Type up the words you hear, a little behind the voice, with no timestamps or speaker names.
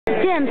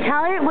Jim,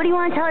 what do you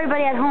want to tell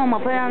everybody at home?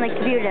 I'll put it on the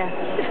computer.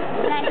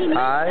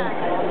 Hi.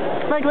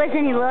 Look,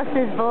 listen, he lost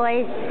his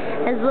voice.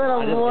 His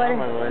little water.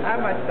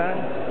 Hi, my son.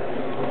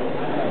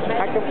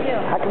 How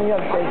come you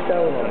have Jay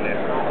Stella on there?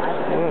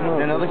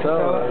 Is another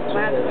Stella?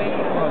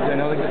 Oh, is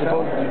another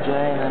Stella?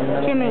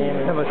 Jimmy.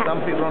 No, but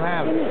some people don't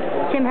have it.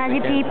 Jim, how's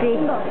your pee-pee?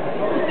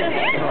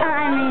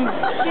 I mean,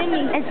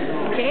 Jimmy.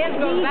 Did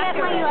you get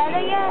my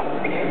letter yet?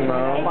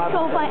 No. It's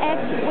so fun.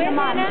 Come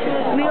on.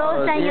 We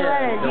all send you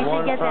letters. You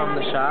should get that.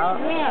 The shop?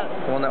 Yeah.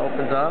 The one that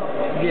opens up?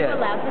 Yeah.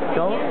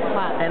 Don't.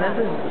 And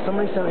this is,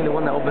 somebody sent me the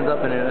one that opens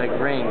up and it like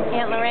rings.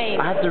 Aunt Lorraine.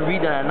 I have to read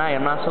that at night.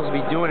 I'm not supposed to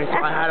be doing it,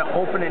 so I had to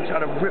open it and try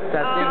to rip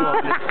that thing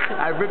off.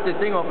 I ripped the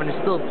thing off and it's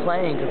still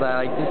playing because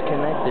I like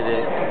disconnected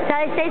it. So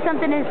I say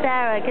something to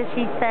Sarah because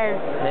she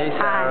says Hey,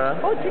 Sarah.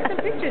 hi. Oh, take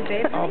some pictures,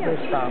 babe. Oh, bitch,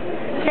 stop.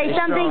 Say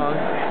something.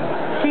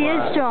 Strong. She is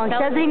strong. She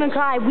doesn't even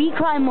cry. We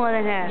cry more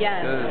than her.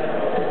 Yes.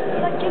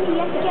 Good. But Jimmy,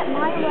 you have to get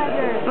my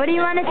letter. What do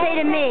you want to say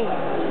to me?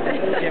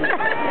 Jim,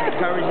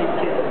 encourage these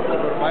kids to go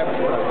to Bible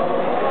study.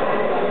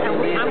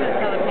 I'm going to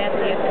tell her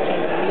Pastor has to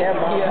change it. Yeah,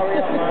 Mom, hurry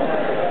up, Mom.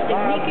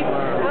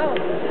 Oh.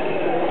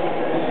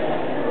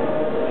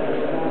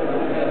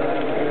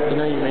 You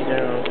know you make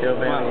everyone feel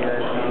bad when you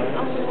guys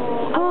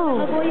know. Oh.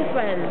 Her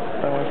boyfriend.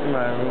 I want to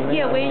my roommate.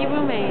 Yeah, where are your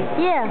roommates?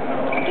 Yeah.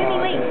 Jimmy,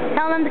 wait.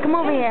 Tell them to come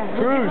over here.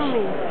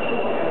 Bruce.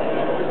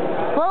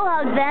 We'll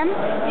hug them.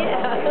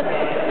 Yeah.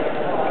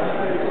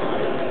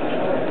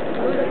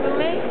 Who's your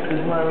roommate? This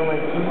is my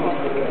roommate.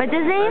 What's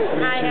his name?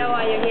 Hi, how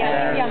are you?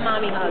 Yeah, your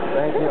mommy hug.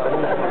 Thank you.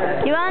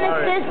 You want a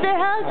sister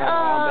hug?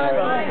 Oh,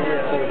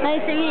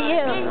 nice to meet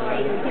you.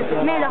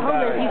 Man, the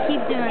homeless, you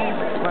keep doing it.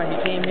 Come on, he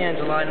came here on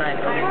July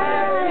 9th. Hi.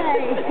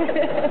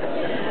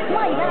 Come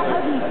on, you gotta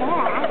hug me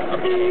back.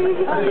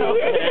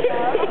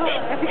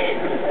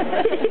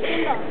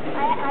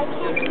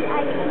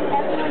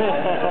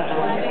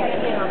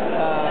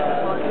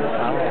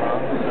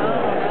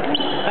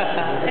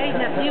 Hey,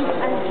 nephew.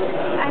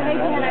 I heard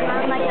you had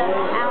around like an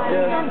hour and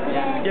a half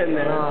today. Getting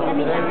there.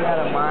 Today we had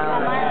a mile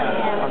and a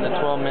half on the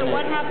 12 minutes.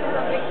 What happened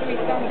on Victory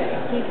Sunday?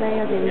 Keep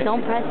playing.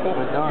 Don't press it.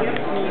 We're done.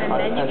 And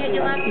then you get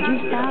your laptop? Did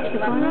you stop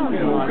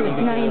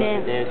recording? No, you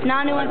didn't.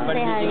 Nanu wants to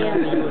say hi to you.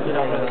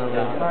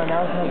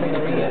 Now it's nothing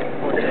to read.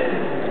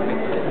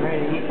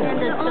 And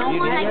the only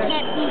one I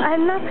can't eat.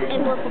 I'm not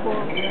workable.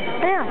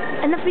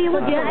 Yeah, enough for you. Do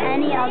you have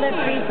any other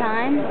free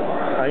time?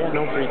 I got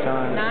no free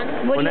time.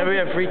 None? Whenever we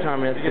have free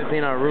time, we have to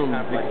clean our room.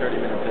 Like 30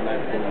 minutes in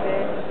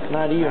that.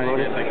 Not even, bro.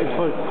 It's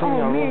for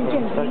cleaning Oh our man, room.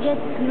 Jim,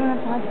 you don't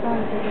have to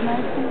hospital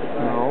medicine?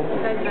 No.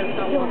 You guys better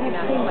start walking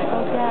out.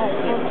 Oh God,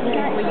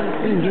 okay.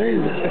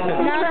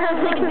 Now I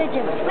have to take a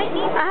picture. Wait,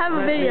 I have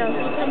a video.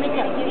 Me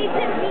too.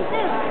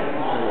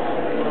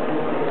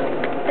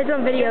 It's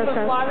on video,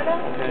 so. Florida?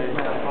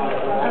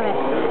 Okay.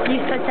 You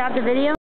stop the video?